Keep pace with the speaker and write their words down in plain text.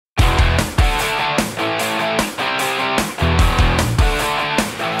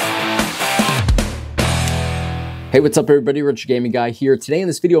Hey, what's up everybody, Rich Gaming Guy here. Today in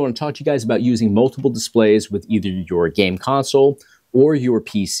this video I want to talk to you guys about using multiple displays with either your game console or your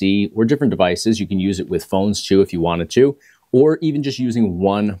PC or different devices. You can use it with phones too if you wanted to, or even just using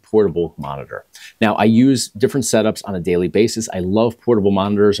one portable monitor. Now I use different setups on a daily basis. I love portable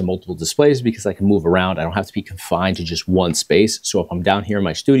monitors and multiple displays because I can move around. I don't have to be confined to just one space. So if I'm down here in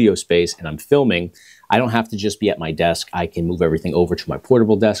my studio space and I'm filming, I don't have to just be at my desk. I can move everything over to my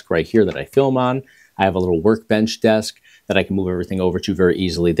portable desk right here that I film on. I have a little workbench desk that I can move everything over to very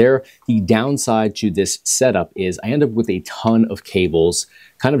easily there. The downside to this setup is I end up with a ton of cables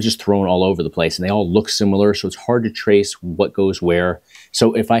kind of just thrown all over the place, and they all look similar, so it's hard to trace what goes where.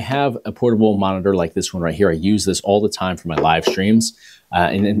 So if I have a portable monitor like this one right here, I use this all the time for my live streams.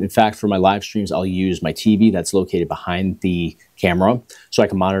 And in fact, for my live streams, I'll use my TV that's located behind the camera so I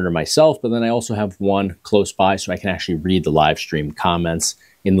can monitor myself, but then I also have one close by so I can actually read the live stream comments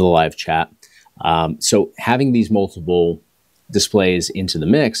in the live chat. So having these multiple displays into the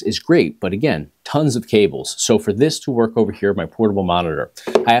mix is great, but again, tons of cables. So for this to work over here, my portable monitor,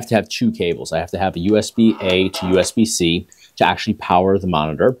 I have to have two cables. I have to have a USB-A to USB-C to actually power the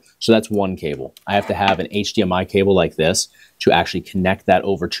monitor. So that's one cable. I have to have an HDMI cable like this to actually connect that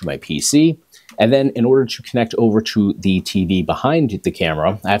over to my PC. And then in order to connect over to the TV behind the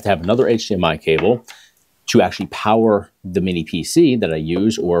camera, I have to have another HDMI cable to actually power the mini PC that I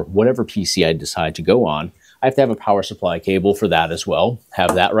use, or whatever PC I decide to go on. I have to have a power supply cable for that as well.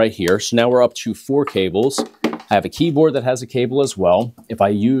 Have that right here. So now we're up to 4 cables. I have a keyboard that has a cable as well. If I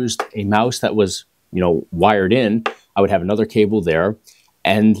used a mouse that was, wired in, I would have another cable there.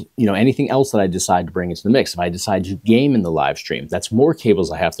 And, anything else that I decide to bring into the mix. If I decide to game in the live stream, that's more cables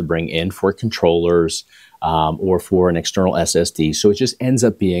I have to bring in for controllers or for an external SSD. So it just ends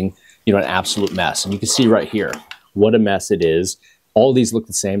up being an absolute mess. And you can see right here what a mess it is. All these look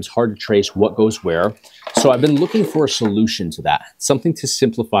the same. It's hard to trace what goes where. So I've been looking for a solution to that, something to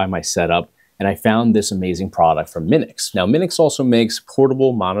simplify my setup. And I found this amazing product from Minix. Now, Minix also makes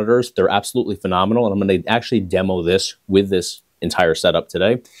portable monitors. They're absolutely phenomenal. And I'm going to actually demo this with this entire setup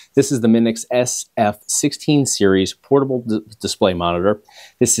today. This is the Minix SF16 series portable display monitor.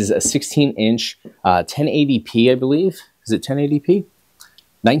 This is a 16-inch 1080p, I believe. Is it 1080p?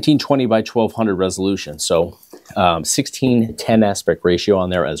 1920 by 1200 resolution, so 16:10 aspect ratio on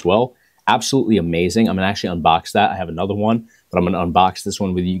there as well. Absolutely amazing. I'm gonna actually unbox that. I have another one, but I'm gonna unbox this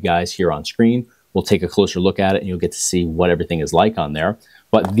one with you guys here on screen. We'll take a closer look at it and you'll get to see what everything is like on there.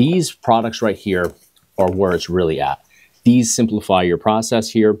 But these products right here are where it's really at. These simplify your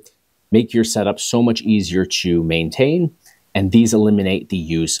process here, make your setup so much easier to maintain, and these eliminate the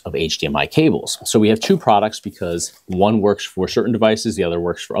use of HDMI cables. So we have 2 products because one works for certain devices, the other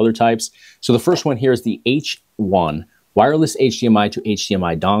works for other types. So the first one here is the H1 wireless HDMI to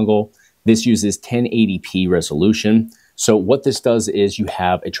HDMI dongle. This uses 1080p resolution. So what this does is you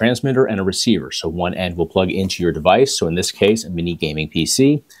have a transmitter and a receiver. So one end will plug into your device. So in this case, a mini gaming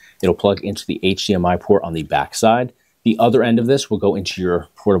PC. It'll plug into the HDMI port on the back side. The other end of this will go into your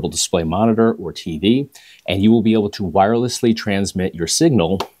portable display monitor or TV, and you will be able to wirelessly transmit your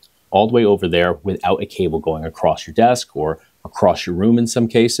signal all the way over there without a cable going across your desk or across your room in some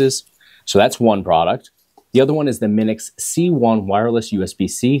cases. So that's one product. The other one is the Minix C1 wireless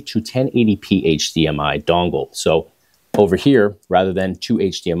USB-C to 1080p HDMI dongle. So over here, rather than 2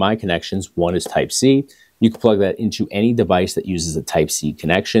 HDMI connections, one is Type-C. You can plug that into any device that uses a Type-C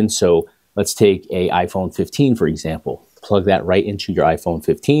connection. So let's take a iPhone 15, for example. Plug that right into your iPhone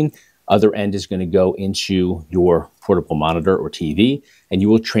 15. Other end is going to go into your portable monitor or TV, and you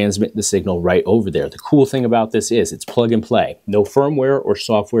will transmit the signal right over there. The cool thing about this is it's plug and play. No firmware or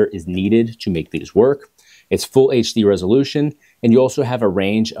software is needed to make these work. It's full HD resolution, and you also have a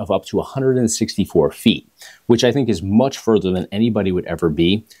range of up to 164 feet, which I think is much further than anybody would ever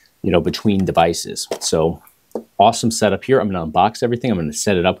be, between devices. So awesome setup here. I'm going to unbox everything. I'm going to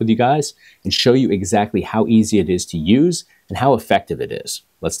set it up with you guys and show you exactly how easy it is to use and how effective it is.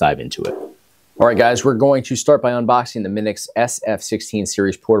 Let's dive into it. All right, guys, we're going to start by unboxing the Minix SF16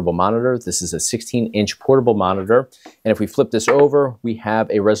 series portable monitor. This is a 16-inch portable monitor. And if we flip this over, we have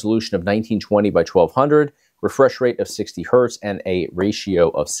a resolution of 1920 by 1200, refresh rate of 60 Hertz, and a ratio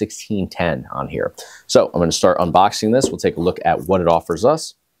of 16:10 on here. So I'm going to start unboxing this. We'll take a look at what it offers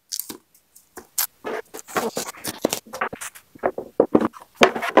us.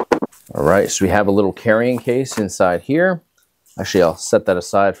 All right, so we have a little carrying case inside here. Actually, I'll set that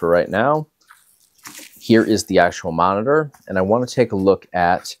aside for right now. Here is the actual monitor, and I want to take a look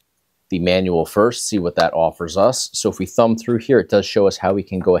at the manual first, see what that offers us. So if we thumb through here, it does show us how we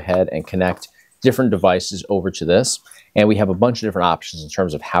can go ahead and connect different devices over to this. And we have a bunch of different options in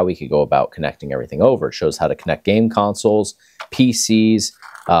terms of how we could go about connecting everything over. It shows how to connect game consoles, PCs,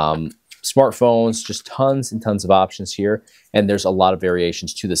 smartphones, just tons and tons of options here. And there's a lot of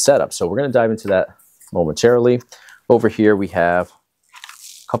variations to the setup. So we're going to dive into that momentarily. Over here, we have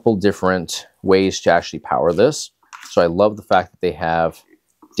a couple different ways to actually power this. So I love the fact that they have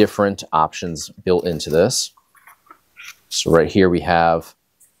different options built into this. So right here, we have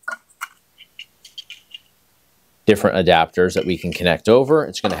different adapters that we can connect over.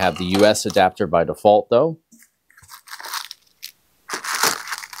 It's going to have the US adapter by default though.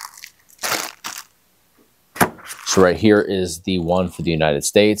 So right here is the one for the United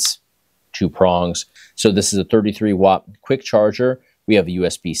States, 2 prongs. So this is a 33-watt quick charger. We have a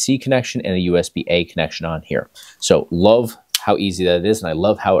USB-C connection and a USB-A connection on here. So love how easy that is, and I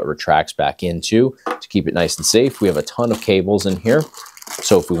love how it retracts back into to keep it nice and safe. We have a ton of cables in here.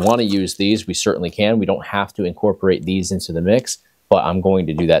 So if we want to use these, we certainly can. We don't have to incorporate these into the mix, but I'm going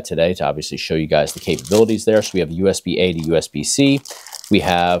to do that today to obviously show you guys the capabilities there. So we have USB-A to USB-C. We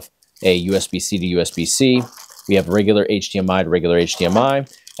have a USB-C to USB-C. We have regular HDMI to regular HDMI,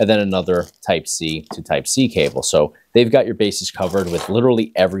 and then another Type-C to Type-C cable. So they've got your bases covered with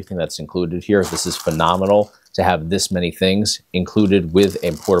literally everything that's included here. This is phenomenal to have this many things included with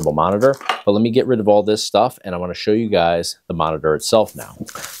a portable monitor. But let me get rid of all this stuff, and I want to show you guys the monitor itself now.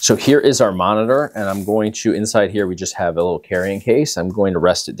 So here is our monitor, and I'm going to, inside here, we just have a little carrying case. I'm going to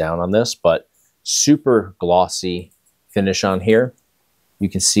rest it down on this, but super glossy finish on here. You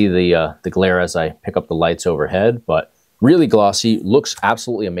can see the glare as I pick up the lights overhead, but really glossy, looks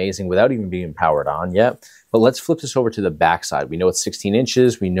absolutely amazing without even being powered on yet. But let's flip this over to the back side. We know it's 16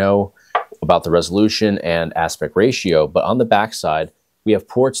 inches. We know about the resolution and aspect ratio, but on the back side, we have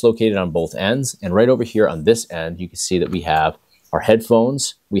ports located on both ends. And right over here on this end, you can see that we have our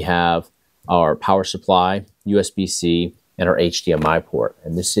headphones, we have our power supply, USB-C, and our HDMI port.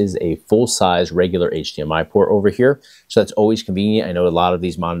 And this is a full-size regular HDMI port over here. So that's always convenient. I know a lot of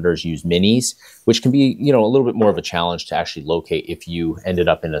these monitors use minis, which can be, you know, a little bit more of a challenge to actually locate if you ended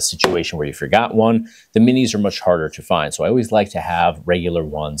up in a situation where you forgot one. The minis are much harder to find. So I always like to have regular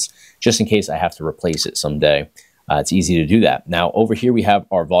ones just in case I have to replace it someday. It's easy to do that. Now over here, we have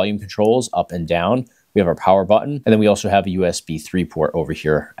our volume controls up and down. We have our power button, and then we also have a USB 3 port over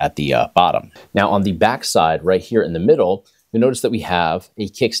here at the bottom. Now on the back side, right here in the middle, you'll notice that we have a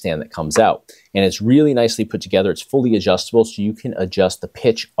kickstand that comes out, and it's really nicely put together. It's fully adjustable, so you can adjust the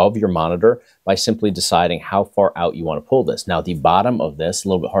pitch of your monitor by simply deciding how far out you want to pull this. Now the bottom of this, a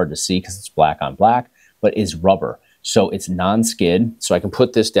little bit hard to see because it's black on black, but is rubber. So it's non-skid, so I can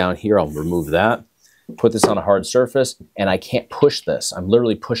put this down here. I'll remove that. Put this on a hard surface, and I can't push this. I'm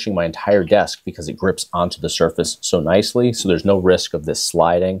literally pushing my entire desk because it grips onto the surface so nicely, so there's no risk of this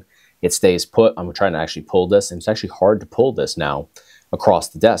sliding. It stays put. I'm trying to actually pull this, and it's actually hard to pull this now across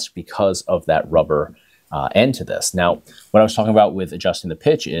the desk because of that rubber end to this. Now, what I was talking about with adjusting the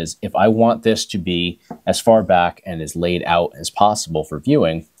pitch is if I want this to be as far back and as laid out as possible for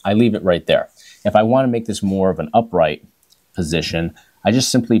viewing, I leave it right there. If I want to make this more of an upright position, I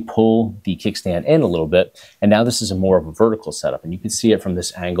just simply pull the kickstand in a little bit, and now this is a more of a vertical setup, and you can see it from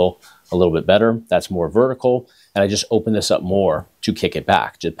this angle a little bit better. That's more vertical, and I just open this up more to kick it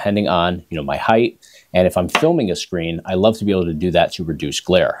back, depending on, you know, my height. And if I'm filming a screen, I love to be able to do that to reduce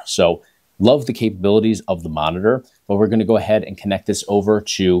glare. So love the capabilities of the monitor, but we're going to go ahead and connect this over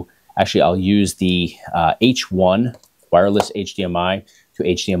to, actually I'll use the H1 wireless HDMI to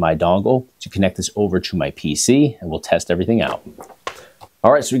HDMI dongle to connect this over to my PC, and we'll test everything out.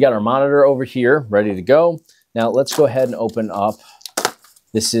 All right, so we got our monitor over here ready to go. Now let's go ahead and open up.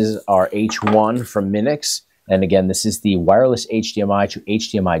 This is our H1 from Minix. And again, this is the wireless HDMI to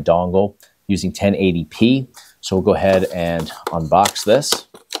HDMI dongle using 1080p. So we'll go ahead and unbox this.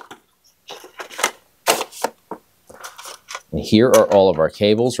 And here are all of our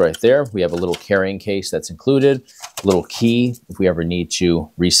cables right there. We have a little carrying case that's included, a little key if we ever need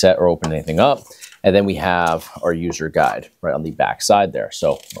to reset or open anything up. And then we have our user guide right on the back side there.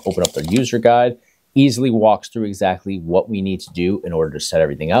 So we'll open up the user guide, easily walks through exactly what we need to do in order to set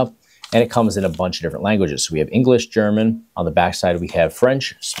everything up. And it comes in a bunch of different languages. So we have English, German. On the back side, we have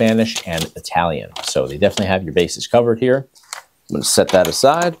French, Spanish, and Italian. So they definitely have your bases covered here. I'm going to set that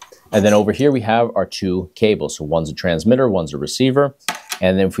aside. And then over here, we have our 2 cables. So one's a transmitter, one's a receiver.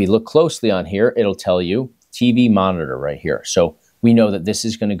 And then if we look closely on here, it'll tell you TV monitor right here. So we know that this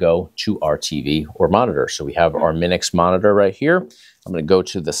is going to go to our TV or monitor. So we have our Minix monitor right here. I'm going to go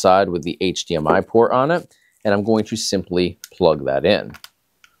to the side with the HDMI port on it, and I'm going to simply plug that in.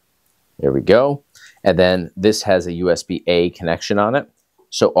 There we go. And then this has a USB-A connection on it.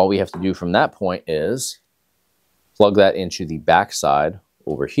 So all we have to do from that point is plug that into the back side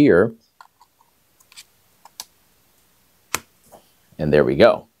over here. And there we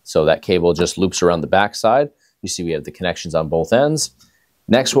go. So that cable just loops around the back side. You see we have the connections on both ends.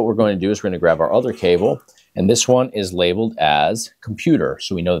 Next, what we're going to do is we're going to grab our other cable, and this one is labeled as computer.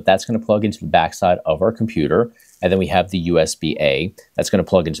 So we know that that's going to plug into the back side of our computer. And then we have the USB-A that's going to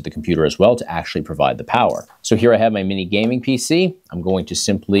plug into the computer as well to actually provide the power. So here I have my mini gaming PC. I'm going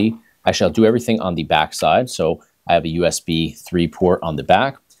to I'll do everything on the back side. So I have a USB 3 port on the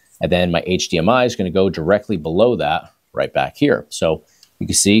back, and then my HDMI is going to go directly below that right back here. So you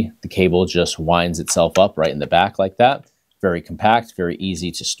can see the cable just winds itself up right in the back like that. Very compact, very easy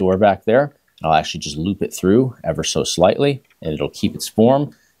to store back there. I'll actually just loop it through ever so slightly, and it'll keep its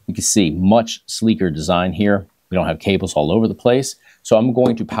form. You can see much sleeker design here. We don't have cables all over the place. So I'm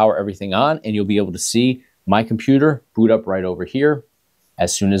going to power everything on, and you'll be able to see my computer boot up right over here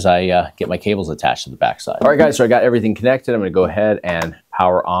as soon as I get my cables attached to the backside. All right, guys, so I got everything connected. I'm going to go ahead and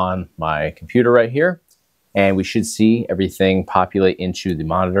power on my computer right here, and we should see everything populate into the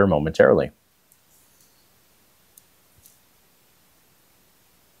monitor momentarily.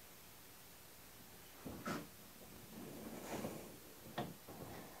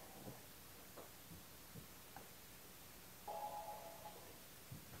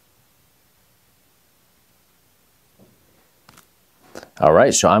 All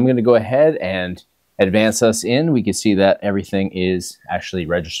right, so I'm going to go ahead and advance us in. We can see that everything is actually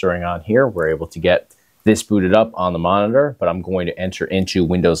registering on here. We're able to get this booted up on the monitor, but I'm going to enter into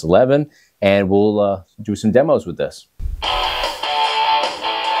Windows 11, and we'll do some demos with this.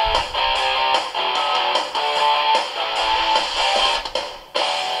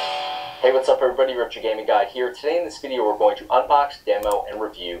 Hey, what's up everybody, Richard Gaming Guy here. Today in this video we're going to unbox, demo, and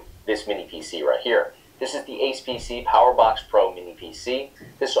review this mini PC right here. This is the Ace PC PowerBox Pro Mini PC.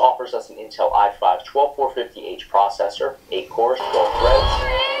 This offers us an Intel i5 12450H processor, 8 cores, 12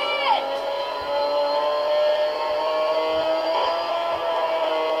 threads.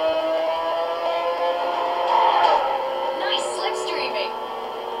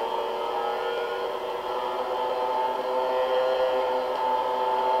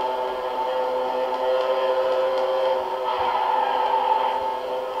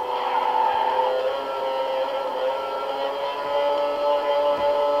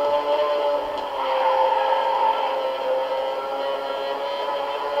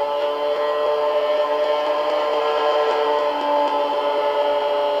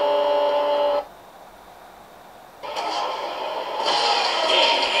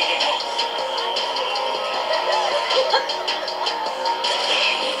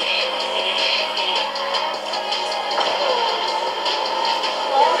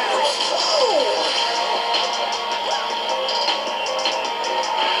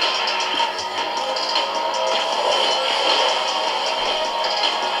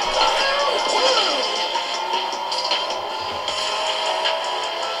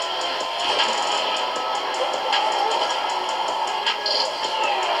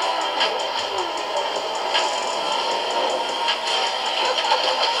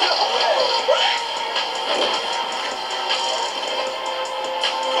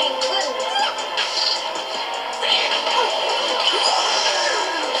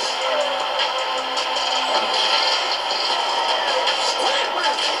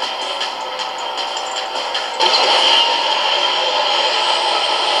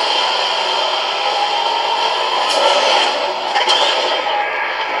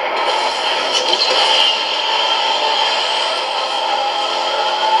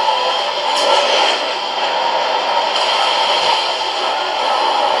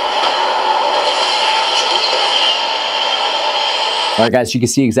 All right, guys, you can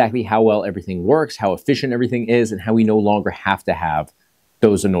see exactly how well everything works, how efficient everything is, and how we no longer have to have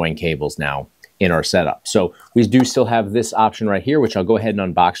those annoying cables now in our setup. So we do still have this option right here, which I'll go ahead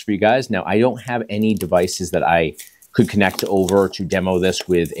and unbox for you guys. Now, I don't have any devices that I could connect over to demo this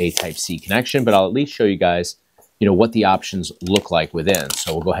with a Type-C connection, but I'll at least show you guys, what the options look like within.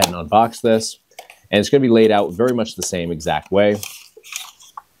 So we'll go ahead and unbox this, and it's going to be laid out very much the same exact way.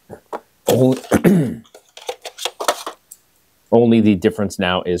 Only the difference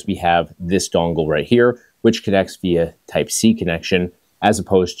now is we have this dongle right here, which connects via Type-C connection as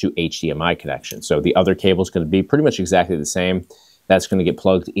opposed to HDMI connection. So the other cable is going to be pretty much exactly the same. That's going to get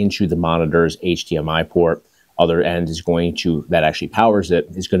plugged into the monitor's HDMI port. Other end is that actually powers it,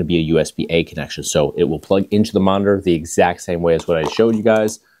 is going to be a USB-A connection. So it will plug into the monitor the exact same way as what I showed you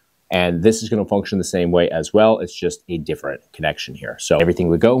guys. And this is going to function the same way as well. It's just a different connection here. So everything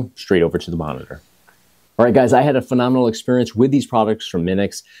would go straight over to the monitor. All right, guys, I had a phenomenal experience with these products from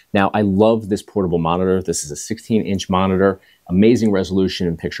Minix. Now, I love this portable monitor. This is a 16-inch monitor, amazing resolution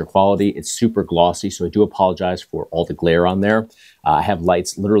and picture quality. It's super glossy, so I do apologize for all the glare on there. I have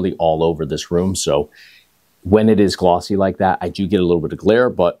lights literally all over this room, so when it is glossy like that, I do get a little bit of glare,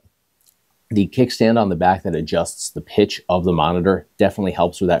 but the kickstand on the back that adjusts the pitch of the monitor definitely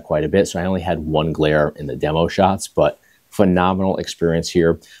helps with that quite a bit. So I only had one glare in the demo shots, but phenomenal experience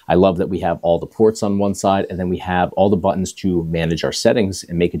here. I love that we have all the ports on one side, and then we have all the buttons to manage our settings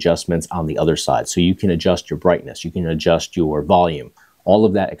and make adjustments on the other side. So you can adjust your brightness, you can adjust your volume, all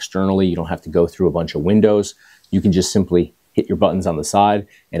of that externally. You don't have to go through a bunch of windows. You can just simply hit your buttons on the side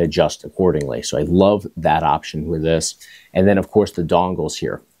and adjust accordingly. So I love that option with this. And then of course the dongles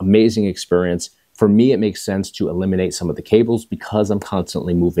here, amazing experience. For me, it makes sense to eliminate some of the cables because I'm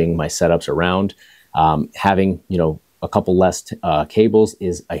constantly moving my setups around. Having, a couple less cables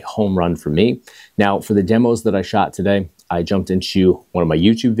is a home run for me. Now, for the demos that I shot today, I jumped into one of my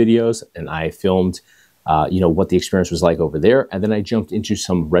YouTube videos and I filmed, what the experience was like over there. And then I jumped into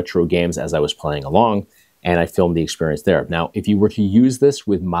some retro games as I was playing along and I filmed the experience there. Now, if you were to use this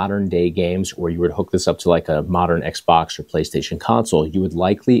with modern day games, or you were to hook this up to like a modern Xbox or PlayStation console, you would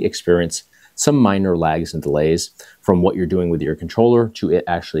likely experience some minor lags and delays from what you're doing with your controller to it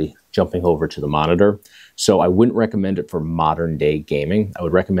actually jumping over to the monitor. So I wouldn't recommend it for modern day gaming. I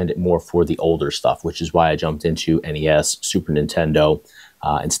would recommend it more for the older stuff, which is why I jumped into NES, Super Nintendo,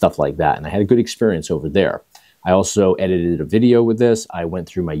 and stuff like that. And I had a good experience over there. I also edited a video with this. I went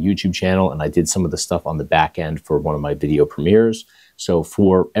through my YouTube channel and I did some of the stuff on the back end for one of my video premieres. So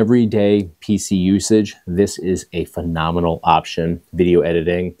for everyday PC usage, this is a phenomenal option. Video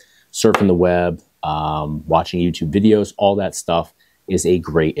editing, surfing the web, watching YouTube videos, all that stuff is a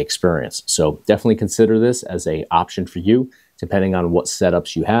great experience. So definitely consider this as an option for you, depending on what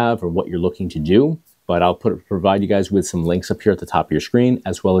setups you have or what you're looking to do. But I'll provide you guys with some links up here at the top of your screen,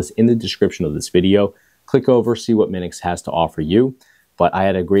 as well as in the description of this video. Click over, see what Minix has to offer you. But I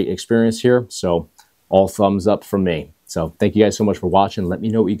had a great experience here, so all thumbs up from me. So thank you guys so much for watching. Let me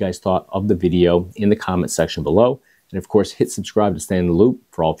know what you guys thought of the video in the comment section below. And of course, hit subscribe to stay in the loop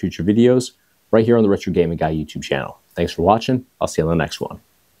for all future videos right here on the Retro Gaming Guy YouTube channel. Thanks for watching. I'll see you on the next one.